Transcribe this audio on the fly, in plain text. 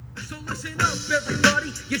Listen up,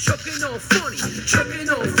 everybody. You're choking on funny. Choking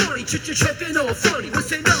on funny. Choking on funny.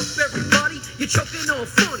 Listen up, everybody. You're choking on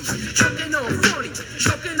funny. Choking on funny.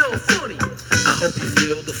 Choking on funny. I hope you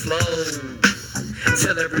feel the flow.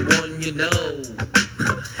 Tell everyone you know.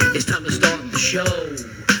 It's time to start the show.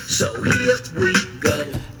 So here we go.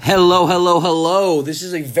 Hello, hello, hello. This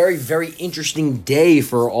is a very, very interesting day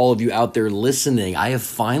for all of you out there listening. I have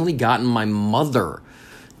finally gotten my mother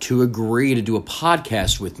to agree to do a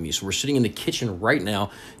podcast with me. So we're sitting in the kitchen right now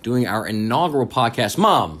doing our inaugural podcast.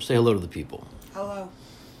 Mom, say hello to the people. Hello.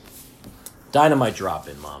 Dynamite drop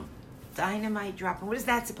in, Mom. Dynamite dropping. What is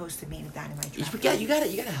that supposed to mean, a dynamite dropping? You gotta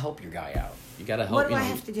help your guy out. You gotta help. What do I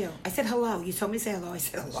have to do? I said hello. You told me to say hello. I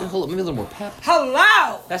said hello. Say hello. Maybe a little more pep.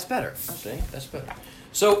 Hello! That's better. See? That's better.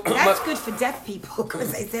 So That's good for deaf people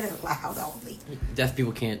because they said it loud only. Deaf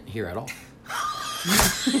people can't hear at all.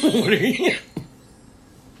 What are you...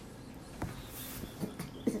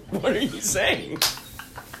 What are you saying?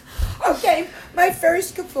 Okay, my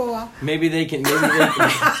first guffaw. Maybe they can... They might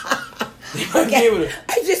be Okay, able to...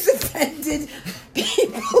 I just offended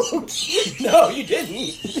people. No, you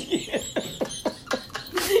didn't.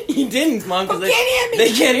 You didn't, Mom, because Who can't hear me.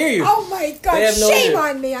 They can't hear you. Oh my God, They have no shame idea.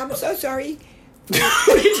 on me. I'm so sorry. What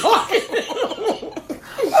are you talking about?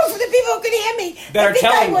 Oh, for the people who can hear me. Better I think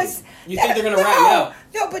tell I them. was, You think they're gonna rat you out.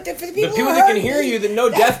 No, but for the people, people who that can heard hear me, you, the no I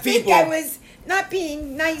deaf think people. I was not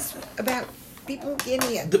being nice about people who can't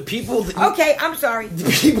hear. The people that... Okay, I'm sorry. The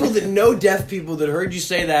people that know deaf people that heard you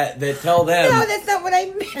say that tell them... No, that's not what I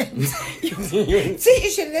meant. See,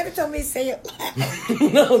 you should have never told me to say it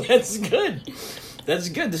loud. No, that's good. That's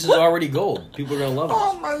good. This is already gold. People are going to love it.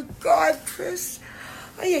 Oh my God, Chris.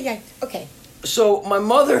 Oh, yeah. Okay. So my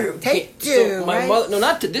mother... Take two, So my right? mother... No,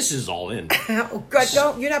 not to... This is all in. Oh God,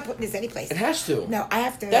 don't. You're not putting this anyplace. It has to. No, I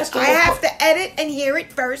have to. That's the I whole have part. to edit and hear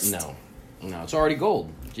it first. No, it's already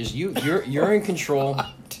gold. Just you're in control.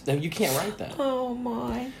 No, you can't write that. Oh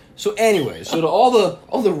my. So anyway, so to all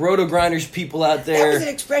the Roto Grinders people out That was an there...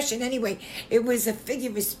 expression anyway. It was a figure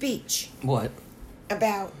of speech What?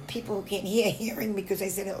 about people who can't hear hearing because I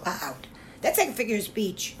said it loud. That's like a figure of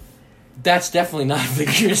speech. That's definitely not a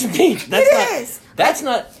figure of speech. That's It not, is. That's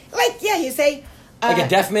not... Like, yeah, you say... Like a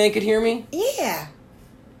deaf man could hear me? Yeah.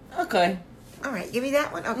 Okay. All right, give me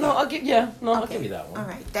that one. Okay. No, I'll give you that one. All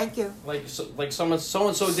right, thank you. Like so and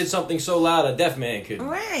so did something so loud a deaf man could. All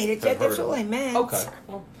right, have heard that's it. all I meant. Okay,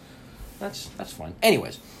 well, that's fine.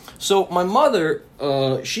 Anyways, so my mother,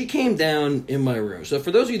 she came down in my room. So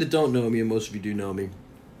for those of you that don't know me, and most of you do know me,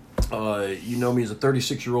 you know me as a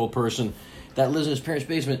 36-year-old person that lives in his parents'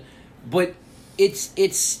 basement. But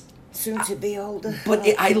it's Soon to be older. but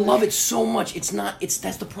I love it so much.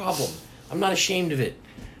 That's the problem. I'm not ashamed of it.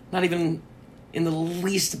 Not even in the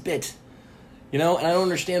least bit. You know, and I don't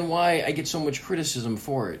understand why I get so much criticism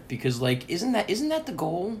for it. Because, like, isn't that the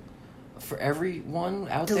goal for everyone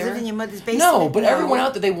out To there? live in your mother's basement? No, but No. everyone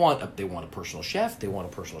out there, they want a personal chef. They want a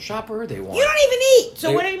personal shopper. They want... You don't even eat. So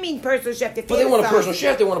They- what do you mean personal chef? But they want a personal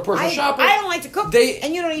chef. They want a personal shopper. I don't like to cook, They-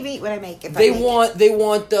 and you don't even eat what I make. If I They make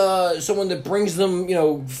want someone that brings them,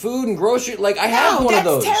 food and grocery. Like, I have No, one of that's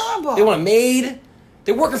those. terrible. They want a maid.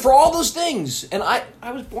 They're working for all those things. And I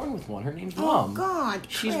was born with one. Her name's Oh, Mom. God,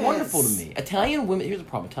 She's Chris. wonderful to me. Italian women, here's the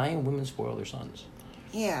problem. Italian women spoil their sons.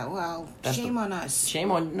 Yeah, well, That's shame on us. Shame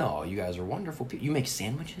on... No, you guys are wonderful people. You make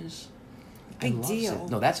sandwiches. I Big love deal.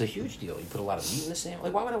 No, that's a huge deal. You put a lot of meat in the sandwich.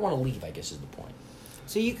 Like, why would I want to leave, I guess is the point.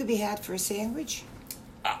 So you could be had for a sandwich?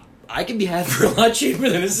 I can be had for a lot cheaper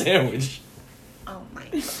than a sandwich. Oh, my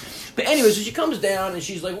God. But anyway, so she comes down and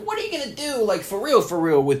she's like, what are you going to do, like, for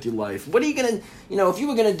real with your life? What are you going to, if you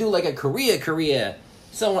were going to do, like, a career,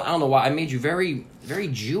 someone, I don't know why, I made you very, very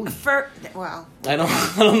Jewy. Well, I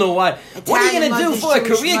don't know why. What are you going to do mothers, for a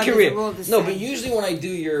Jewish mothers career? are all the No, same. but usually when I do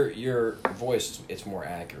your voice, it's more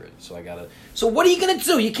accurate. So I got to... So what are you going to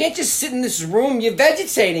do? You can't just sit in this room. You're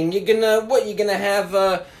vegetating. You're going to, what? You're going to have,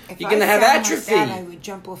 if you're going to I have sound atrophy. Like that, I would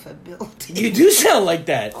jump off a building. You do sound like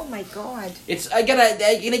that. Oh, my God. I'm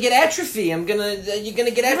gonna get atrophy. You're gonna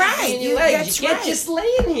get atrophy Right, in your legs. that's You can't right. just lay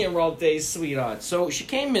in here all day, sweetheart. So she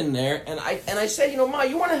came in there, and I said, Ma,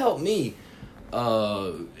 you want to help me?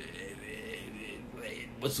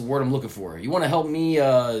 What's the word I'm looking for? You want to help me?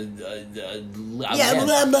 I don't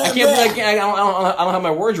have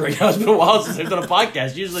my words right now. It's been a while since I've done a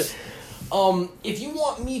podcast. Usually, if you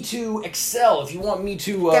want me to excel, if you want me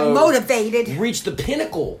to Get motivated. reach the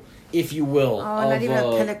pinnacle, if you will, Not even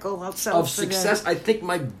a pinnacle. I'll settle of for the success, I think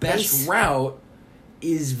my best base. route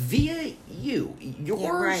is via you. Yours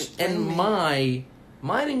right. and Blame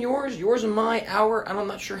mine and yours and my, our. I'm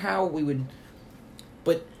not sure how we would,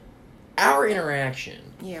 but our interaction.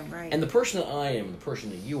 Yeah, right. And the person that I am, the person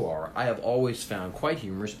that you are, I have always found quite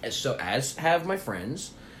humorous. As have my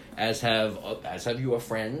friends, as have your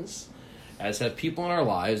friends, as have people in our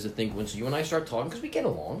lives that think once you and I start talking, because we get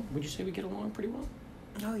along. Would you say we get along pretty well?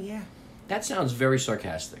 Oh, yeah. That sounds very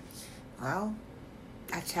sarcastic. Well,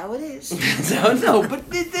 that's how it is. No, but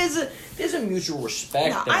there's a mutual respect.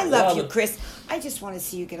 No, and I love you, and- Chris. I just want to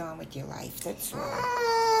see you get on with your life. That's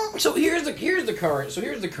all. So here's the current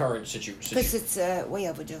situation. Because it's way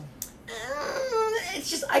overdue. It's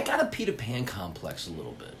just I got a Peter Pan complex a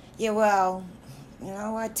little bit. Yeah, well, you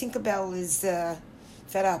know what? Tinkerbell is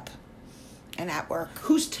fed up and at work.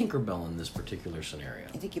 Who's Tinkerbell in this particular scenario?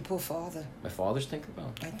 I think your poor father. My father's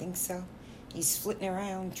Tinkerbell. I think so. He's flitting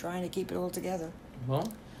around trying to keep it all together.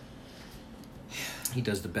 Well, he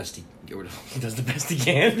does the best he does the best he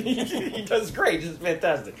can. He does great. It's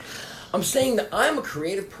fantastic. I'm saying that I'm a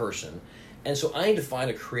creative person, and so I need to find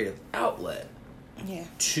a creative outlet Yeah.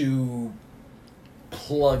 to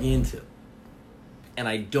plug into. And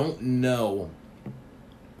I don't know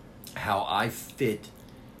how I fit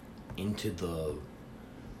into the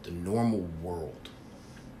normal world,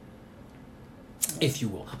 if you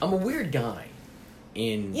will. I'm a weird guy.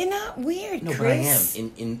 You're not weird, No, Chris. but I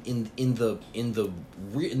am in the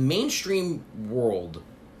mainstream world.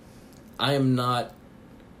 I am not.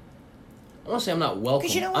 I want to say I'm not welcome.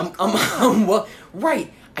 'Cause you don't wanna I'm well,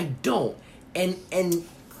 right. I don't, and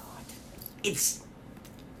it's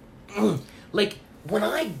like when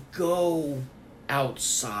I go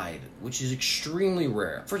outside, which is extremely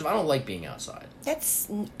rare. First of all, I don't like being outside. That's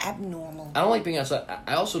abnormal. I don't like being outside.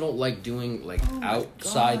 I also don't like doing like Oh my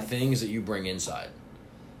outside God. things that you bring inside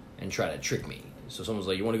and try to trick me. So someone's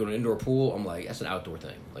like, "You want to go to an indoor pool?" I'm like, "That's an outdoor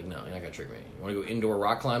thing." Like, no, you're not gonna trick me. You want to go indoor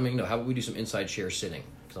rock climbing? No. How about we do some inside chair sitting?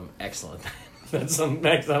 Because I'm excellent at that. That's some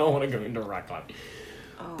next. I don't want to go indoor rock climbing.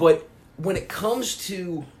 Oh. But when it comes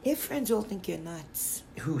to Your friends all think you're nuts.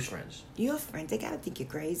 who's friends, Your friends, they gotta think you're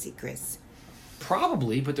crazy, Chris.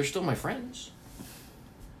 probably, but they're still my friends.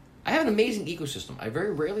 I have an amazing ecosystem. I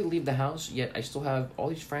very rarely leave the house, yet I still have all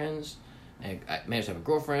these friends. I managed to have a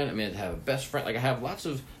girlfriend. I managed to have a best friend. Like, I have lots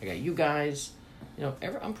of... I got you guys. You know,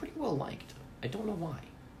 I'm pretty well liked. I don't know why.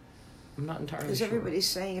 I'm not entirely Because sure. everybody's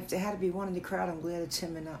saying if there had to be one in the crowd, I'm glad it's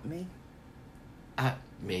him and not me.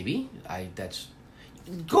 Maybe. That's...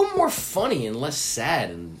 Go more funny and less sad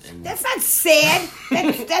and That's not sad.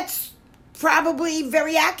 that's probably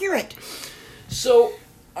very accurate. So,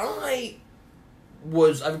 I've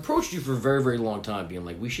approached you for a very, very long time, being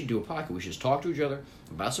like, we should do a podcast. We should just talk to each other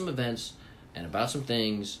about some events and about some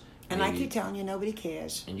things. And I maybe- keep telling you nobody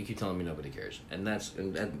cares. And you keep telling me nobody cares. And that's...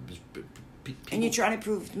 And people, And you're trying to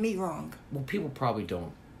prove me wrong. Well, people probably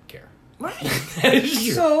don't care. Right. That is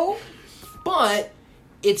true. So, But...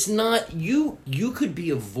 It's not you. You could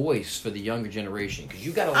be a voice for the younger generation because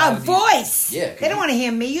you got a lot a of these- voice. Yeah, 'cause They don't want to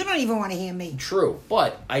hear me. You don't even want to hear me. True,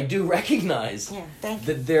 but I do recognize Yeah, thank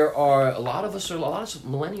you. that there are a lot of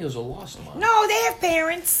millennials are lost. Mom. No, they have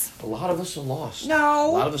parents. A lot of us are lost.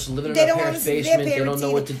 No. A lot of us are living in They our don't parents' wanna see their basement. They don't parents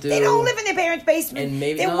know what to either. do. They don't live in their parents' basement. And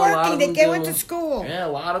maybe they're no, a lot working. of They them go do. into school. Yeah, a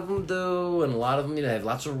lot of them do, and a lot of them have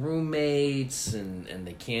lots of roommates, and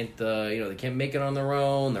they can't they can't make it on their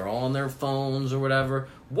own. They're all on their phones or whatever.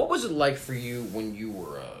 What was it like for you when you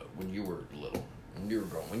were little, when you were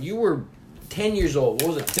growing, when you were 10 years old?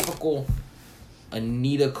 What was a typical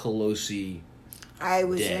Anita Colosi? I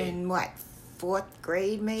was day? in what, 4th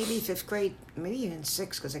grade, maybe 5th grade, maybe even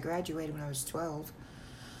 6th, because I graduated when I was 12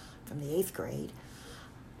 from the 8th grade.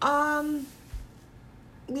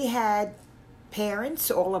 We had parents,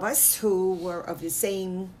 all of us, who were of the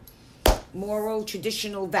same moral,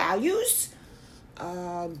 traditional values.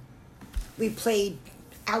 We played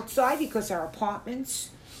outside because our apartments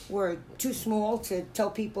were too small to tell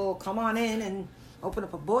people, come on in and open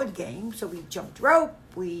up a board game. So we jumped rope,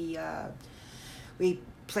 we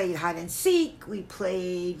played hide and seek, we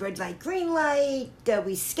played red light, green light,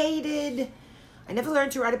 we skated. I never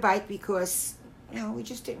learned to ride a bike because, we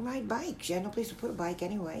just didn't ride bikes. You had no place to put a bike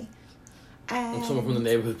anyway. And someone from the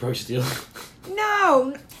neighborhood probably steal.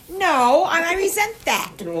 No, and I resent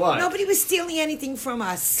that. Why? Nobody was stealing anything from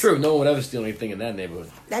us. True, no one would ever steal anything in that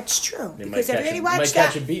neighborhood. That's true. They Because might everybody might watched catch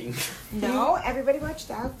out. a beating. No, everybody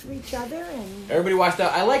watched out for each other and Everybody watched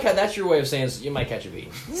out. I like how that's your way of saying you might catch a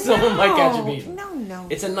beating. Someone might catch a beating. No.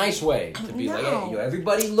 It's a nice way to be like, No. hey,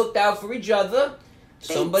 everybody looked out for each other.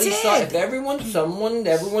 They Somebody did. saw if everyone knew everyone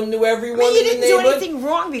I mean, you in the didn't do neighborhood. anything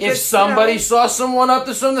wrong because If somebody saw someone up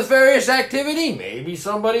to some nefarious activity, maybe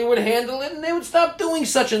somebody would handle it and they would stop doing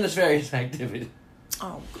such a nefarious activity.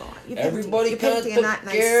 Oh God! Everybody you're kind of painting a took not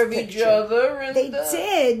nice care of each picture. other. And, They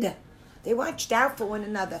did. They watched out for one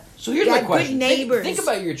another. So here's You my had question. Good neighbors. Think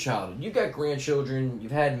about your childhood. You've got grandchildren.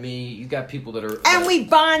 You've had me. You've got people that are... And we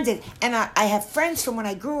bonded. And I have friends from when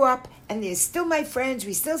I grew up, and they're still my friends.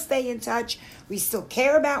 We still stay in touch. We still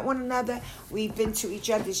care about one another. We've been to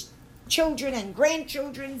each other's children and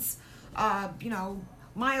grandchildren's,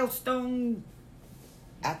 milestone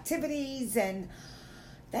activities, and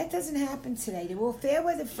that doesn't happen today. They're all fair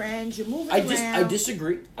weather friends. You're moving around. I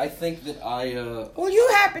disagree. I think that Well, you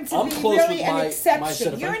happen to I'm be close really with an my exception.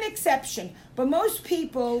 set of You're friends. an exception. But most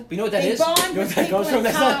people, But you know what that they is? bond You know what with that people comes from? in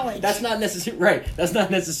That's college. not necessarily right. That's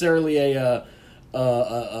not necessarily a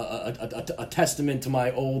testament to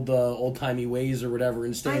my old timey ways or whatever,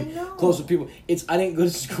 and staying I know. close with people. I didn't go to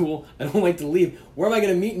school. I don't like to leave. Where am I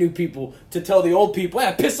going to meet new people to tell the old people,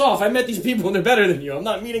 piss off? I met these people and they're better than you. I'm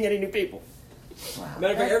not meeting any new people. Wow,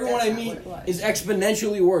 Matter of fact, everyone that's I not meet what it was. is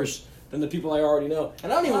exponentially worse than the people I already know,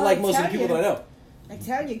 and I don't even Well, like I most of the tell people you. that I know. I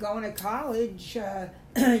tell you, going to college,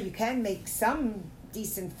 you can make some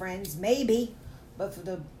decent friends, maybe, but for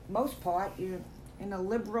the most part, you're in a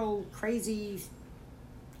liberal, crazy.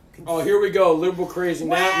 Oh, here we go, liberal crazy.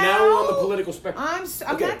 Now we're on the political spectrum. I'm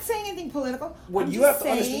Okay. not saying anything political. What I'm you just have to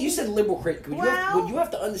saying, understand, you said liberal crazy. What you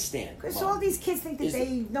have to understand. because Mom, all these kids think that is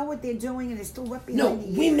they know what they're doing and they're still wet No,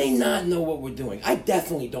 behind the we ears. may not know what we're doing. I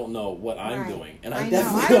definitely don't know what I'm Right. doing, and I I know. I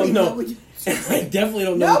definitely don't don't even know. know what you're I definitely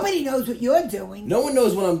don't know. Nobody knows what you're doing. No one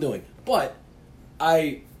knows what I'm doing, but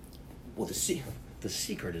the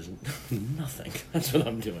secret is nothing. That's what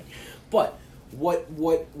I'm doing. But what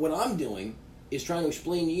I'm doing is trying to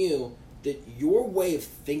explain to you that your way of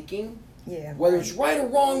thinking, Yeah, whether right. it's right or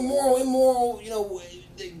wrong, moral, immoral,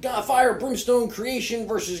 God, fire, brimstone, creation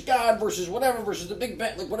versus God versus whatever versus the Big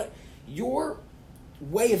Bang, like whatever, your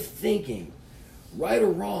way of thinking, right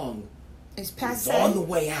or wrong, It's is passe. on the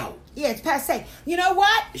way out. Yeah, it's passe. You know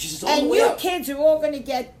what? It's just on And the way you up. kids are all going to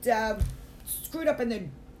get screwed up in the,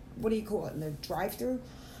 what do you call it, in the drive-through?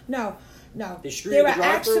 No. They screw you There in are the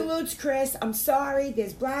drive-thru? absolutes, Chris. I'm sorry.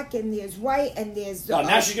 There's black and there's white and there's... Oh,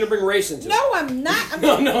 now she's gonna bring race into it. No, I'm not.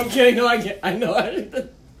 No, I'm kidding. No, I get. I know. All right,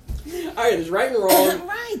 there's right and wrong.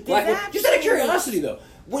 Right, there's Black and, just out of absolutes. curiosity, though,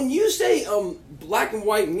 when you say black and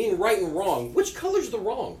white mean right and wrong, which color's the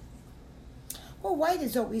wrong? Well, white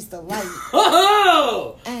is always the light.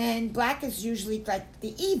 Oh! And black is usually like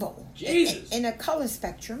the evil. Jesus. In a color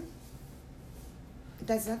spectrum. It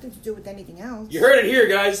has nothing to do with anything else. You heard it here,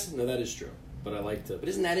 guys. No, that is true. But I like to. But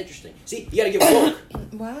isn't that interesting? See, you gotta get woke.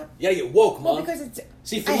 What? You gotta get woke, Well, Mom. because it's...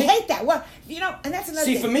 See, for I me- hate that. Well, and that's another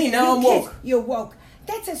See, thing. for me, now You I'm kids, woke. You're woke.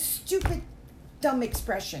 That's a stupid, dumb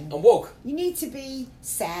expression. I'm woke. You need to be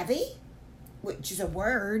savvy, which is a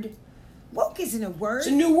word. Woke isn't a word. It's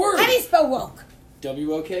a new word. How do you spell woke?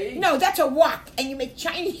 W-O-K-E? No, that's a wok, and you make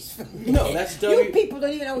Chinese food. No, that's You people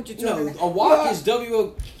don't even know what you're talking No, about. a wok You're- is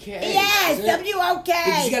W-O-K. Yes, isn't it? W-O-K.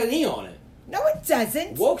 Because it's got an E on it. No, it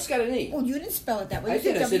doesn't. Woke's got an E. Well, you didn't spell it that way. I You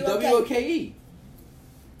did. I said W-O-K. W-O-K-E.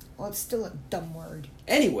 Well, it's still a dumb word.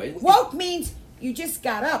 Anyway. Woke means you just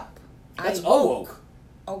got up. That's I woke. awoke.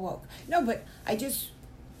 Awoke. No, but I just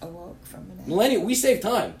awoke from an Millennial, we save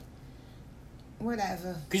time.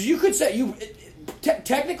 whatever. Because you could say,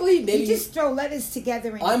 technically, maybe You just throw letters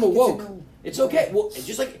together and I'm you think awoke. a new It's okay. Well,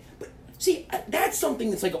 just like, but see, that's something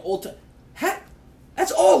that's like an old time.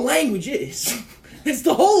 That's all language is. That's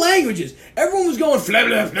the whole languages. Everyone was going blah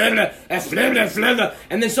blah blah blah blah blah blah blah,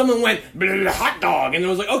 and then someone went blah, blah, hot dog, and it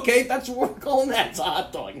was like, okay, that's what we're calling that. It's a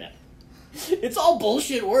hot dog now. It's all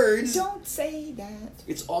bullshit words. Don't say that.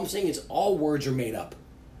 It's all I'm saying is all words are made up,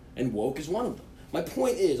 and woke is one of them. My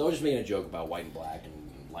point is, I was just making a joke about white and black and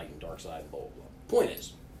light and dark side, blah blah blah. Point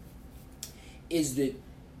is that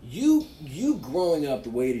you growing up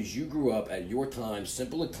the way it is you grew up at your time,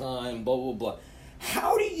 simpler time, blah blah blah.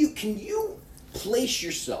 Can you place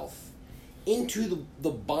yourself into the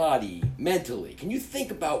body mentally? Can you think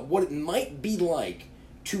about what it might be like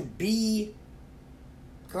to be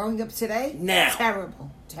Growing up today? Now.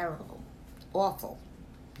 Terrible. Awful.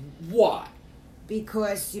 why?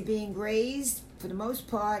 Because you're being raised, for the most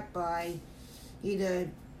part, by either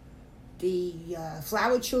the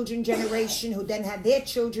flower children generation who then had their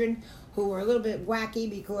children who were a little bit wacky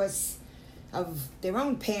because of their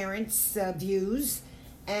own parents' views,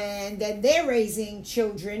 and then they're raising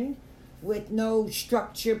children with no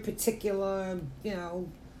structure, particular,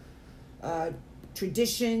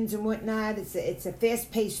 traditions and whatnot. It's a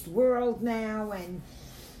fast-paced world now, and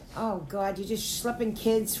oh God, you're just schlepping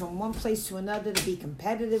kids from one place to another to be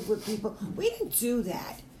competitive with people. We didn't do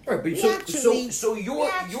that. Right, but so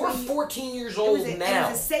you're 14 years old now.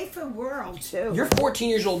 It was a safer world too. You're 14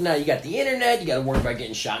 years old now. You got the internet. You got to worry about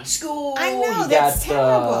getting shot in school. I know, you that's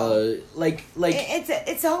got, terrible.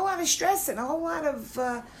 It's a whole lot of stress and a whole lot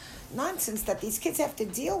of nonsense that these kids have to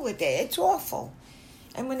deal with. It's awful.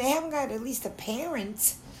 And when they haven't got at least a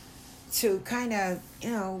parent to kind of,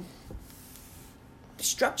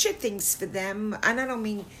 structure things for them, and I don't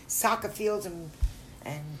mean soccer fields and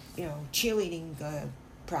cheerleading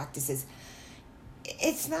practices.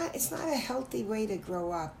 It's not a healthy way to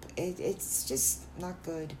grow up. It's just not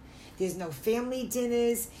good. There's no family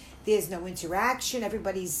dinners. There's no interaction.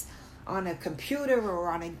 Everybody's on a computer or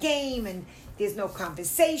on a game, and there's no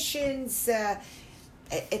conversations.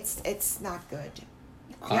 It's not good.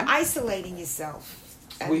 You're isolating yourself.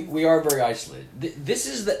 We are very isolated. This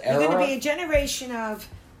is the era. You're going to be a generation of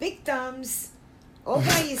big thumbs, all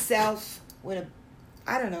by yourself, with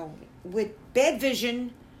bad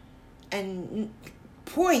vision and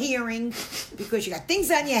poor hearing, because you got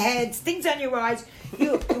things on your heads, things on your eyes.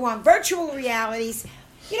 You want virtual realities.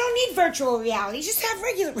 You don't need virtual reality. Just have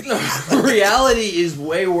regular reality. Reality is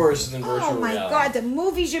way worse than virtual reality. Oh my God, the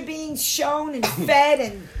movies are being shown and fed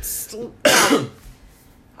and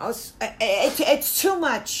it's too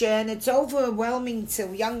much, and it's overwhelming to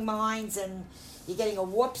young minds, and you're getting a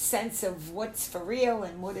warped sense of what's for real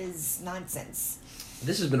and what is nonsense.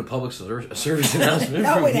 This has been a public service announcement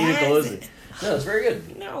No, from it Nina hasn't. Pelosi. No, it's very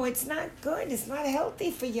good. No, it's not good. It's not healthy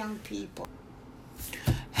for young people.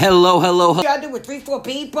 Hello. Other with 3-4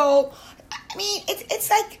 people. I mean, it's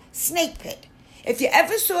like Snake Pit. If you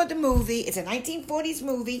ever saw the movie, it's a 1940s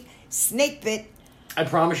movie, Snake Pit. I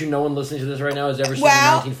promise you, no one listening to this right now has ever seen the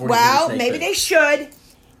 1940s movie Snake maybe Pit. they should.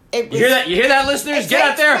 You hear that? You hear that, listeners? Get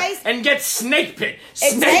out there and get Snake Pit.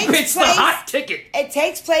 Snake Pit's the hot ticket. It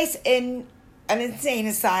takes place in an insane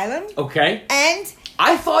asylum. Okay. And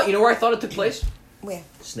I thought, you know where I thought it took place? Where?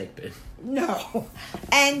 Snake Pit. No.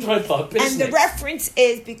 And I thought the reference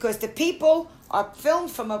is because the people are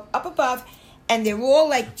filmed from up above, and they're all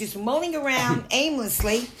like just mulling around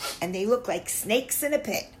aimlessly, and they look like snakes in a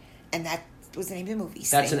pit. And that was the name of the movie.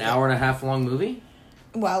 That's an hour and a half long movie?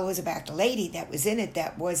 Well, it was about the lady that was in it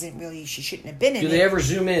that wasn't really, she shouldn't have been in it. Do they ever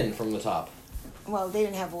zoom in from the top? Well, they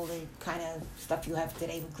didn't have all the kind of stuff you have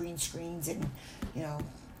today with green screens and,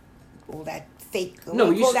 all that fake. No,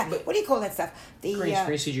 what do you call that stuff? The green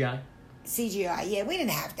screen CGI? CGI, yeah, we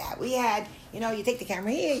didn't have that. We had, you take the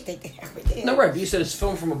camera here, you take the camera there. No, right, but you said it's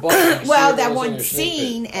filmed from above. Well, that one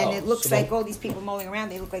scene, and it looks like all these people mulling around,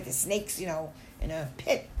 they look like the snakes, in a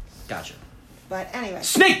pit. Gotcha. But anyway.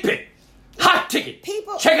 Snake Pit! Hot ticket!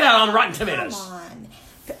 People, check it out on Rotten Tomatoes. Come on.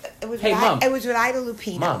 It was Mom. It was with Ida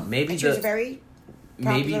Lupino. Mom, maybe she was a very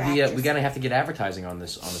we gotta have to get advertising on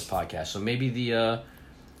this podcast. So maybe the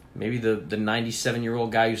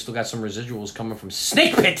 97-year-old guy who still got some residuals coming from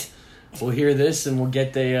Snake Pit will hear this, and we'll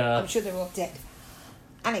get the. I'm sure they're all dead.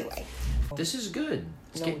 Anyway, this is good.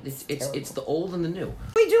 It's the old and the new.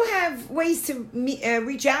 We do have ways to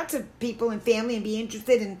reach out to people and family and be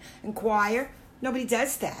interested and inquire. Nobody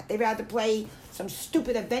does that. They rather play some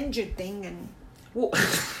stupid Avenger thing and. Well,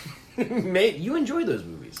 mate, you enjoy those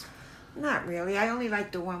movies. Not really. I only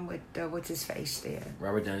like the one with what's his face there.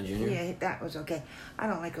 Robert Downey Jr. Yeah, that was okay. I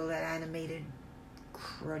don't like all that animated,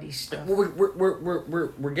 cruddy stuff. Well,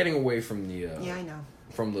 we're getting away from the. Yeah, I know.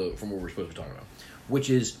 From what we're supposed to be talking about, which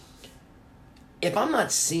is, if I'm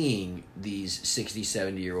not seeing these 60,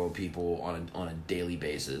 70-year-old people on a daily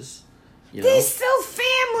basis, they're still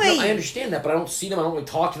family. No, I understand that, but I don't see them. I don't really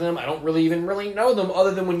talk to them. I don't really know them,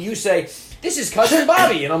 other than when you say, "This is cousin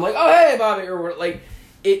Bobby," and I'm like, "Oh, hey, Bobby," or like.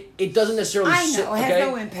 It doesn't necessarily sit. I know, it has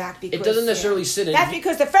no impact because... It doesn't necessarily sit in... That's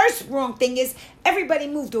because the first wrong thing is everybody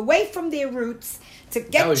moved away from their roots to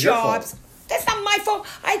get jobs. Your fault. That's not my fault.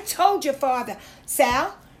 I told your father,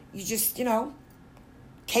 Sal, you just,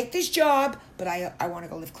 take this job, but I want to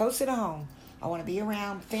go live closer to home. I want to be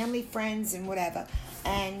around family, friends, and whatever.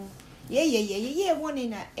 And yeah, one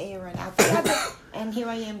in the air and out the other. And here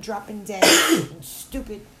I am dropping dead in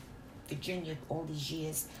stupid... Virginia all these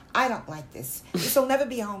years. I don't like this. This will never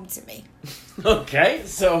be home to me. Okay,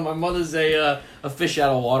 so my mother's a fish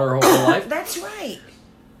out of water her whole life. That's right.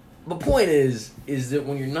 The point is that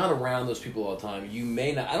when you're not around those people all the time, you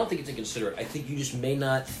may not. I don't think it's inconsiderate. I think you just may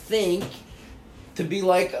not think to be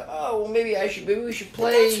like, oh, well, maybe we should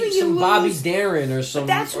play some Bobby Darin or some. But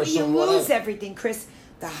that's where you lose whatever. Everything, Chris.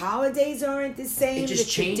 The holidays aren't the same. It just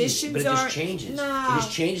the changes. traditions But it just changes. No. It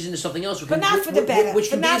just changes into something else. But not for the better.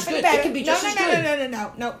 Which can be as good. It can be just as good.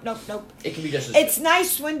 No. It can be just as It's good.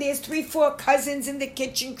 nice when there's 3-4 cousins in the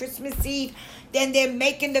kitchen Christmas Eve. Then they're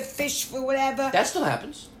making the fish for whatever. That still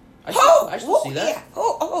happens. I still see that.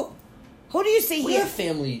 Yeah. Who do you see We here? have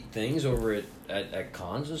family things over at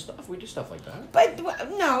cons and stuff. We do stuff like that. But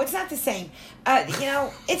no, it's not the same. It's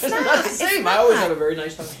It's not. not the It's same. not. I always have a very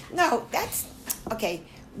nice time. No, that's okay.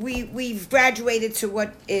 We've graduated to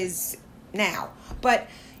what is now, but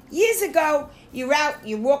years ago, you're out,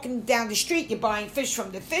 you're walking down the street, you're buying fish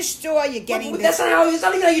from the fish store, you're getting. That's not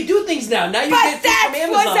even how you do things now. Now you But get things from that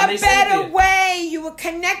Amazon. was they a send it to better you. way. You were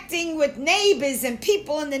connecting with neighbors and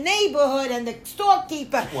people in the neighborhood and the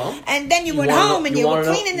storekeeper. Well, and then you you went wanna home know- and you you were wanna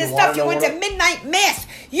know- cleaning the you stuff. wanna You know went what to midnight mass.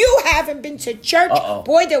 You haven't been to church. Uh-oh.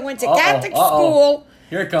 Boy, that went to Uh-oh. Catholic Uh-oh. school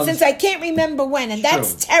Here it comes. since I can't remember when. And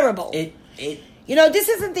that's True. terrible. This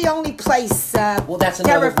isn't the only place. Well, that's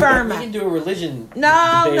terra another. firma. We can do a religion.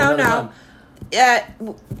 No. day another time.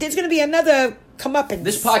 There's going to be another comeuppance.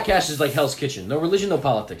 This podcast is like Hell's Kitchen. No religion, no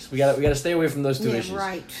politics. We gotta stay away from those two Yeah, issues.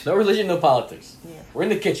 right. No religion, no politics. Yeah. We're in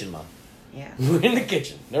the kitchen, Mom. Yeah. We're in the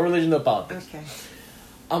kitchen. No religion, no politics. Okay.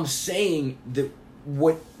 I'm saying that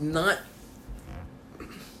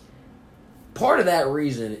part of that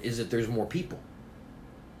reason is that there's more people.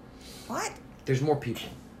 What? There's more people.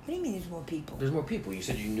 What do you mean there's more people? There's more people. You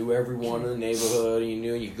said you knew everyone in the neighborhood, and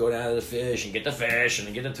you could go down to the fish and get the fish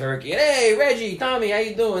and get the turkey. And, hey, Reggie, Tommy, how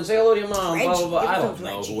you doing? Say hello to your mom. Reggie? Blah, blah, blah. I There don't was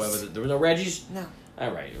know no whoever. Reggies. There were no Reggies? No.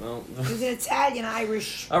 All right. Well. It was an Italian,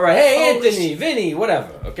 Irish. All right. Hey, Polish. Anthony, Vinny,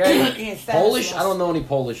 whatever. Okay. Yeah, Stanislaus. Polish? I don't know any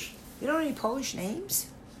Polish. You don't know any Polish names?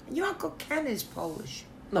 Your Uncle Ken is Polish.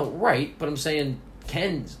 No, right. But I'm saying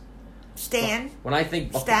Ken's. Stan. When I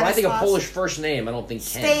think of Stanislaus. Polish first name, I don't think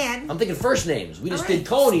Ken. Stan. I'm thinking first names. We just All right. did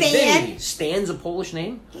Tony, Stan. Vinny. Stan's a Polish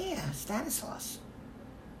name? Yeah, Stanislaus.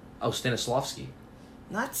 Oh, Stanislavski.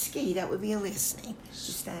 Not Ski, that would be a last name. It's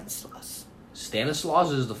Stanislaus.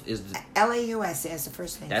 Stanislaus is the Laus as the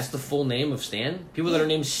first name. that's the full name of Stan? People that are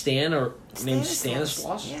named Stan are named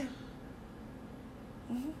Stanislaus? Yeah.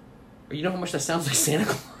 You know how much that sounds like Santa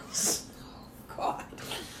Claus? God.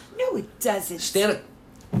 No, it doesn't.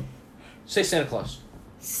 Say Santa Claus.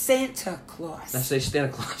 Santa Claus. Now say Santa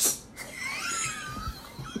Claus.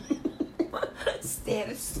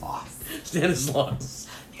 Stanislaus. Stanislaus.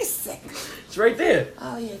 You're sick. It's right there.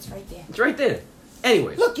 Oh, yeah, it's right there. It's right there.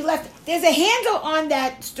 Anyways. Look, you left it. There's a handle on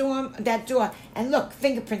that door, and look,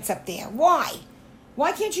 fingerprints up there. Why?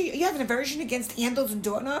 Why can't you have an aversion against handles and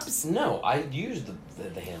doorknobs? No, I used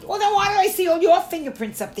the handle. Well, then why do I see all your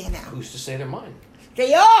fingerprints up there now? Who's to say they're mine?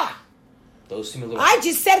 They are. Those seem a little I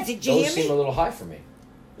just said it. Did you those hear seem a me? little high for me.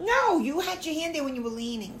 No, you had your hand there when you were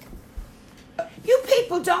leaning. You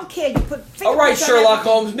people don't care. You put fingerprints All right, on Sherlock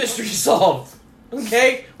everything. Holmes, mystery solved.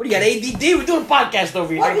 Okay? What do you got, ADD? We're doing a podcast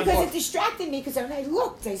over here. Well, because it distracted me, because when I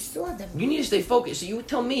looked, I saw them. You need to stay focused. So you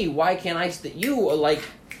tell me, why can't I... You are like...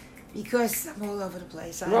 Because I'm all over the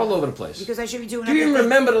place. We're all over the place. Because I should be doing Do you even everything.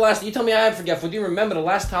 remember the last... You tell me I am forgetful. Do you remember the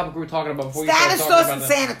last topic we were talking about before you started talking Stanislaus about and that?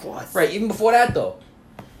 Santa Claus. Right, even before that, though.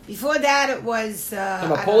 Before that, it was... Talking I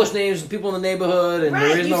about don't Polish know. names and people in the neighborhood, and Right,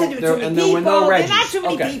 there is you no... said there were too and many there were no people. There are Reggies. not too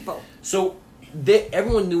many Okay. people. So,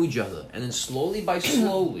 everyone knew each other, and then slowly by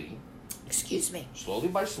slowly... Excuse me. Slowly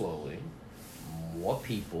by slowly, more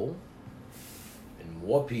people, and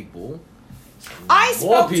more people... I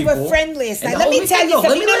More spoke to people. a friend last night. And let me let tell me you go.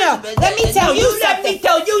 something. Let me- Let me tell no, you you let something. me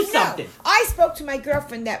tell you No, something. I spoke to my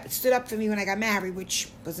girlfriend that stood up for me when I got married, which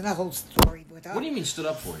was another whole story with her. What do you mean stood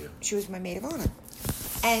up for you? She was my maid of honor.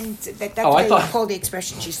 And that's Oh, what I they thought- called the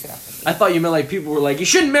expression she stood up for me. I thought you meant like people were like, you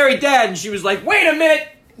shouldn't marry Dad, and she was like, wait a minute,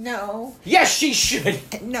 No. yes, she should.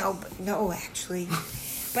 No, actually.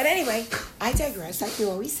 But anyway, I digress, like you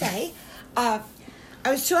always say. I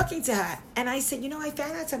was talking to her, and I said, I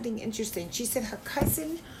found out something interesting. She said her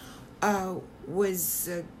cousin was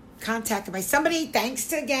contacted by somebody, thanks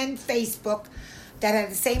to, again, Facebook, that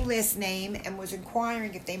had the same last name and was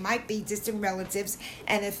inquiring if they might be distant relatives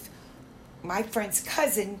and if my friend's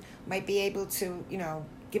cousin might be able to,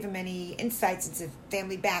 give him any insights into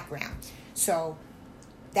family background. So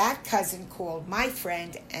that cousin called my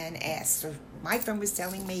friend and asked. So my friend was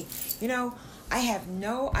telling me, I have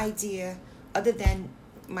no idea other than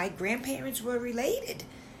my grandparents were related.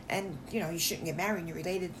 And, you shouldn't get married when you're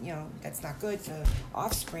related. That's not good for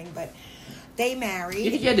offspring. But they married.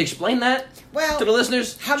 You think you had to explain that Well, to the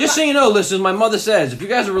listeners? how Just mu- so you know, listeners, my mother says, if you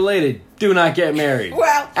guys are related, do not get married.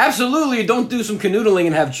 Well- absolutely don't do some canoodling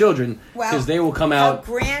and have children, because they will come out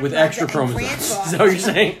with extra chromosomes. Is that what you're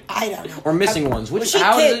saying? I don't know. Or missing ones. Which, Well,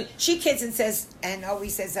 how is it? She kids and says, and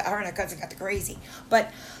always says that her and her cousin got the crazy.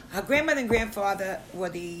 But her grandmother and grandfather were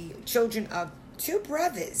the children of two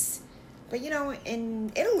brothers. But, in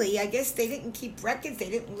Italy, I guess they didn't keep records. They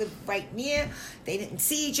didn't live right near. They didn't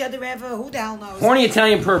see each other ever. Who the hell knows? Horny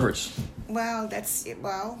Italian perverts. Well,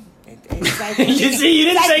 It's like You see, you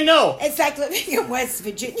didn't say no. It's like living in West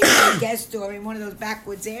Virginia, I guess, or in one of those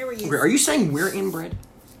backwoods areas. Are you saying we're inbred?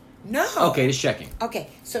 No. Okay, just checking. Okay,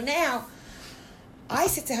 so now I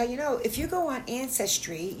said to her, if you go on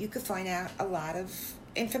Ancestry, you could find out a lot of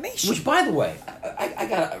information. Which, by the way, I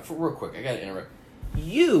got to, real quick, I got to interrupt.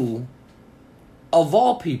 You, of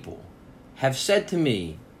all people, have said to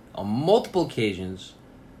me on multiple occasions,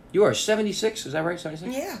 you are 76, is that right?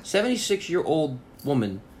 76? Yeah. 76-year-old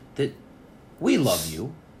woman that we love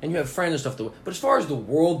you, and you have friends and stuff. But as far as the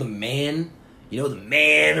world, the man, the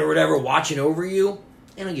man or whatever watching over you,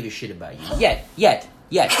 they don't give a shit about you. Yet.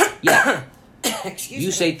 Excuse me.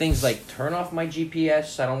 You say things like, turn off my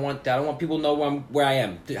GPS. I don't want people to know where I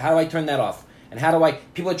am. How do I turn that off? And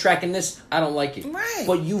people are tracking this, I don't like it. Right.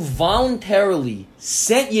 But you voluntarily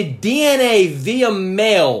sent your DNA via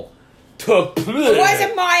mail to... It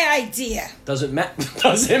wasn't my idea. Doesn't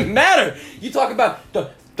matter. You talk about...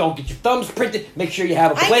 Don't get your thumbs printed. Make sure you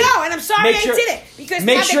have a plate. I know, and I'm sorry I did it because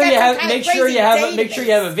make sure you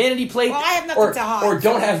have a vanity plate. Well, I have nothing to hide. Or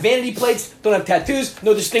don't have vanity plates. Don't have tattoos.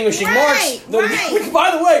 No distinguishing marks. Right. Which,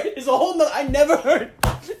 by the way, is a whole nother. I never heard.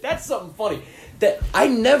 That's something funny. That I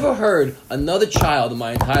never heard another child in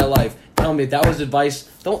my entire life tell me that was advice.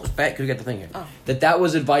 Don't because we got the thing here. Oh. That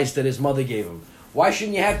was advice that his mother gave him. Why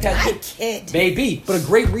shouldn't you have tattoos? I kid. Maybe, but a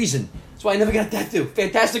great reason. That's why I never got a tattoo.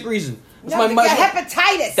 Fantastic reason. No, you got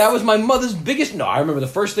hepatitis. That was my mother's biggest... No, I remember the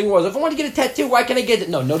first thing was, if I want to get a tattoo, why can't I get it?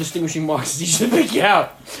 No distinguishing marks. You should make you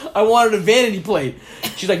out. I wanted a vanity plate.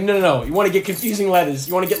 She's like, no. You want to get confusing letters.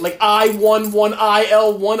 You want to get like I1,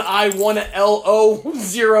 1IL, 1I1LO,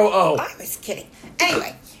 0O. I was kidding.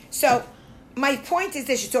 Anyway, so my point is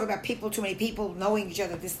this. You're talking about people, too many people knowing each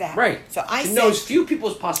other, this, that. Right. So I said... know as few people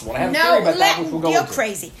as possible. I have a theory about that, which we'll go you're into.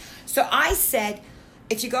 crazy. So I said...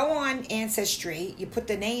 If you go on Ancestry, you put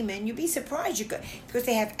the name in, you'd be surprised because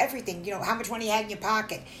they have everything. How much money you had in your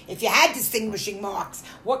pocket, if you had distinguishing marks,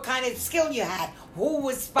 what kind of skill you had, who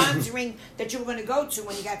was sponsoring that you were going to go to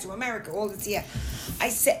when you got to America, all this here. I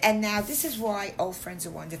said, and now this is why old friends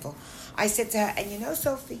are wonderful. I said to her, and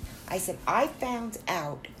Sophie, I said, I found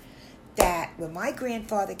out that when my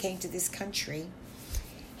grandfather came to this country,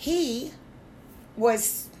 he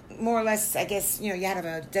was more or less, I guess, you had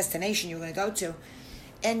a destination you were going to go to.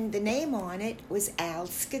 And the name on it was Al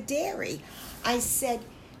Scuderi. I said,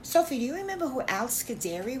 Sophie, do you remember who Al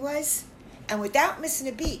Scuderi was? And without missing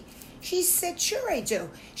a beat, she said, sure I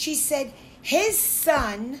do. She said, his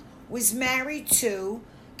son was married to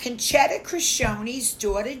Conchetta Crescioni's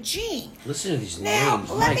daughter, Jean. Listen to these now, names.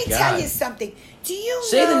 Now, let me God. tell you something. Do you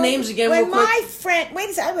Say know... the names again real quick. My friend...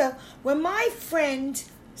 Wait a second, I will. When my friend,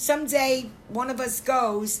 someday, one of us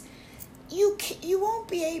goes, you won't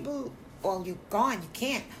be able... Well, you're gone. You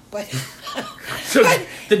can't. But so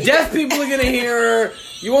the deaf people are gonna hear her.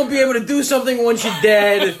 You won't be able to do something once you're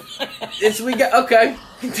dead. Okay.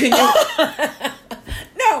 Continue.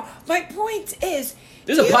 No, my point is.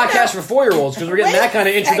 This is a podcast for 4-year-olds because we're getting that kind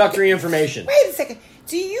of introductory information. Wait a second.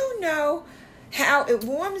 Do you know how it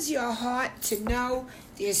warms your heart to know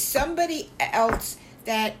there's somebody else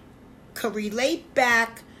that could relate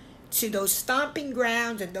back to those stomping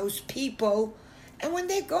grounds and those people? And when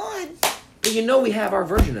they're gone... But we have our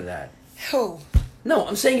version of that. Who? No,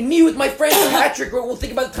 I'm saying me with my friend Patrick. We'll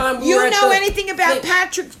think about the time we were at You know anything about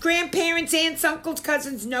Patrick's grandparents, aunts, uncles,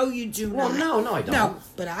 cousins? No, you do not. Well, no, I don't. No,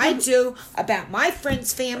 but I do about my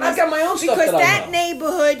friends' families. I've got my own stuff because that I know.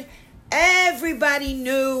 neighborhood, everybody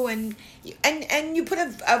knew, and you put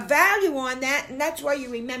a value on that, and that's why you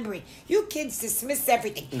remember it. You kids dismiss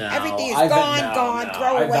everything. No, everything is gone,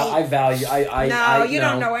 throw away. I value. You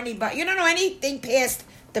don't know anybody. You don't know anything past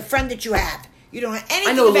the friend that you have. You don't know anything.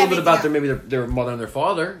 I know a little bit about else. their mother and their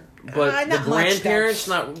father, but the grandparents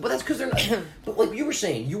not. But that's because they're not. But like you were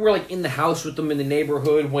saying, you were like in the house with them in the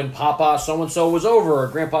neighborhood when Papa so and so was over or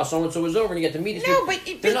Grandpa so and so was over, and you get to meet. No, but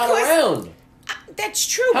they're not around. That's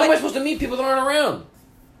true. How am I supposed to meet people that aren't around?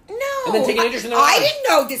 No, and then take an interest in their I lives? didn't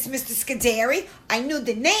know this, Mr. Scuderi. I knew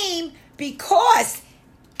the name because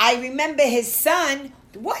I remember his son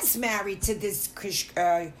was married to this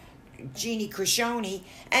Jeannie Crescioni,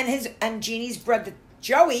 and Jeannie's brother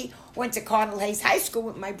Joey went to Cardinal Hayes High School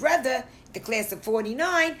with my brother, the class of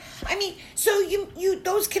 49. I mean, so you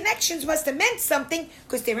those connections must have meant something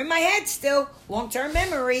because they're in my head still, long-term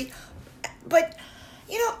memory. But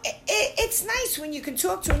it's nice when you can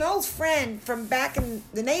talk to an old friend from back in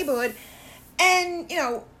the neighborhood, and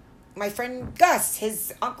my friend Gus,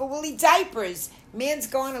 his Uncle Willie Diapers, Man's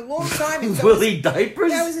gone a long time. And Willie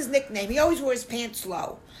Diapers? That was his nickname. He always wore his pants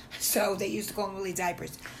low. So they used to call him Willie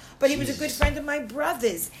Diapers. But he was a good friend of my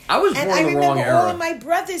brother's. I was born in the wrong era. all of my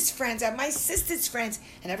brother's friends, my sister's friends,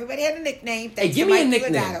 and everybody had a nickname. Hey, give me a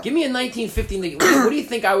nickname. Give me a 1950 nickname. What do you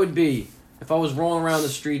think I would be if I was rolling around the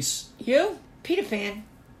streets? You? Peter Pan.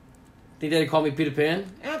 Think they'd call me Peter Pan?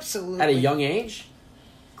 Absolutely. At a young age?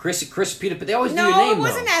 Chris Peter Pan. They always do your No, name, it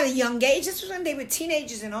wasn't though. at a young age. This was when they were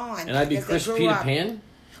teenagers and on. And I'd be as they Chris grew Peter up. Pan?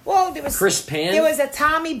 Well, there was Chris Pan? There was a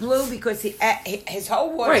Tommy Blue because his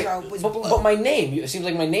whole wardrobe was blue. But my name, it seems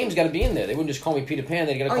like my name's got to be in there. They wouldn't just call me Peter Pan.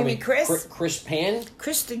 They'd got to call you me mean Chris? Chris Pan?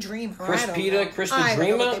 Chris the Dreamer. Chris I don't Peter? know. Chris the I don't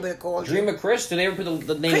know what they would Dreamer? have called you. Dreamer Chris? Did they ever put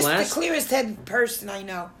the name Chris, last? the clearest head person I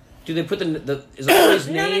know. Do they put the is it always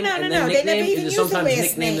No. name and then They nickname? never even Is it used the sometimes last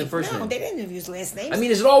nickname name. than first No, name? they didn't use last names. I mean,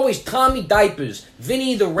 is it always Tommy Diapers,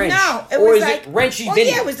 Vinny the Wrench? No, it or was is like, it Wrenchy well, Vinny?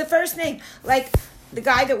 yeah, it was the first name. Like the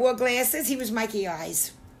guy that wore glasses, he was Mikey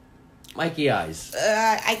Eyes. Mikey Eyes.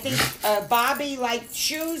 I think Bobby liked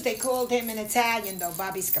shoes. They called him in Italian though,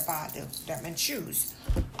 Bobby Scapato. That meant shoes.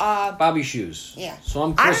 Bobby Shoes. Yeah. So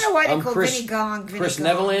I'm Chris. I don't know why they I'm call Chris, Vinny Gong. Chris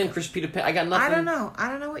Neverland, Chris Peter Pan. I got nothing. I don't know. I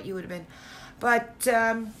don't know what you would have been, but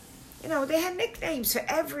they had nicknames for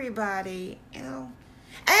everybody.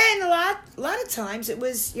 And a lot of times it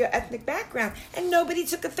was your ethnic background, and nobody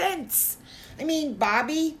took offense. I mean,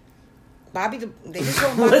 Bobby. They just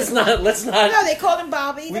called him Bobby. Let's not. No, they called him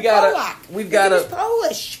Bobby the Polak. We've He got was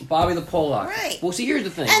Polish. Bobby the Polak. Right. Well, see, here's the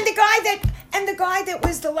thing. And the guy that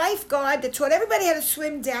was the lifeguard that taught everybody how to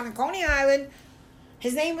swim down in Coney Island,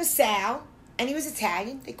 his name was Sal, and he was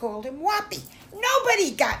Italian. They called him Whoppy.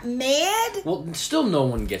 Nobody got mad. Well, still, no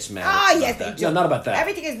one gets mad. Oh, about yes, that. they do. No, not about that.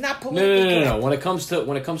 Everything is not politically No. correct.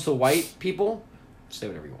 When it comes to white people, say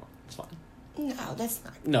whatever you want. It's fine. No, that's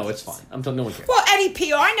not. No, it's fine. I'm telling no one cares. Well, Eddie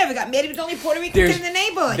PR never got mad. He was the only Puerto Rican kid in the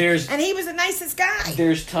neighborhood. And he was the nicest guy.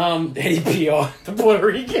 There's Tom Eddie PR, the Puerto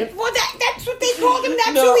Rican. Well, that's what they called him.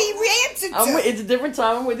 That's No. who he answered to. It's a different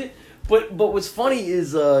time. I'm with it. But what's funny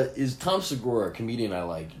is Tom Segura, a comedian I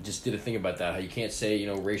like, just did a thing about that. How you can't say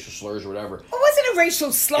racial slurs or whatever. It wasn't a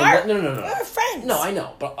racial slur. No. We were friends. No, I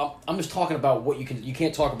know, but I'm just talking about what you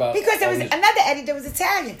can't talk about. Because there was another Eddie that was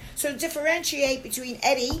Italian. So to differentiate between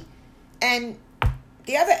Eddie and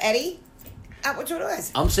the other Eddie, that's what it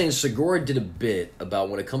was. I'm saying Segura did a bit about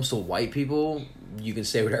when it comes to white people, you can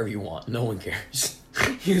say whatever you want. No one cares.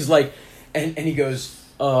 He was like, and he goes,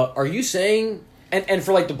 are you saying... And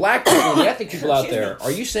for like the black people, the ethnic people out there,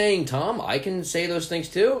 are you saying, Tom, I can say those things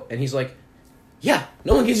too? And he's like, yeah,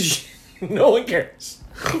 no one gives a shit. No one cares.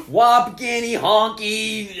 Wop, guinea,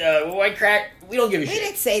 honky, white crack, we don't give a shit. We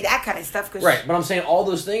didn't say that kind of stuff. Right, but I'm saying all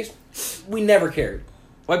those things, we never cared.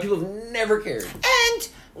 White people have never cared. And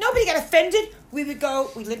nobody got offended. We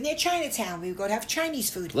lived near Chinatown. We would go to have Chinese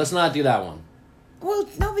food. Let's not do that one. Well,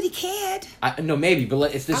 nobody cared. No, maybe,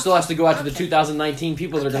 but this still has to go out to the 2019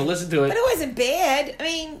 people that are going to listen to it. But it wasn't bad. I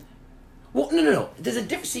mean... Well, no. There's a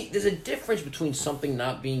difference between something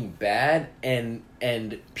not being bad and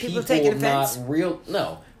people taking offense?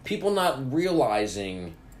 people not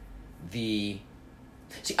realizing the...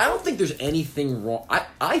 See, I don't think there's anything wrong.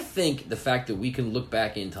 I think the fact that we can look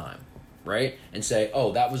back in time, right, and say,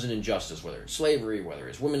 oh, that was an injustice, whether it's slavery, whether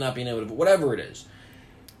it's women not being able to... Whatever it is.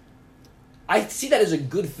 I see that as a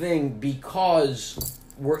good thing because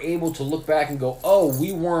we're able to look back and go, oh,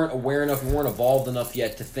 we weren't aware enough, we weren't evolved enough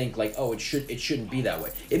yet to think like, oh, it shouldn't be that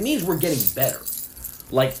way. It means we're getting better,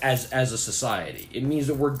 like as a society. It means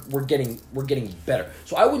that we're getting better.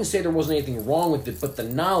 So I wouldn't say there wasn't anything wrong with it, but the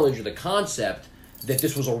knowledge or the concept that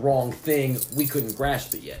this was a wrong thing, we couldn't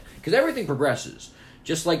grasp it yet because everything progresses.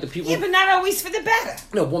 Just like the people... Yeah, but not always for the better.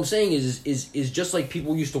 No, what I'm saying is just like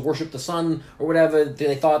people used to worship the sun or whatever,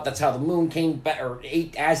 they thought that's how the moon came back, or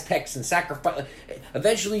ate Aztecs and sacrificed.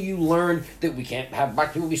 Eventually you learn that we can't have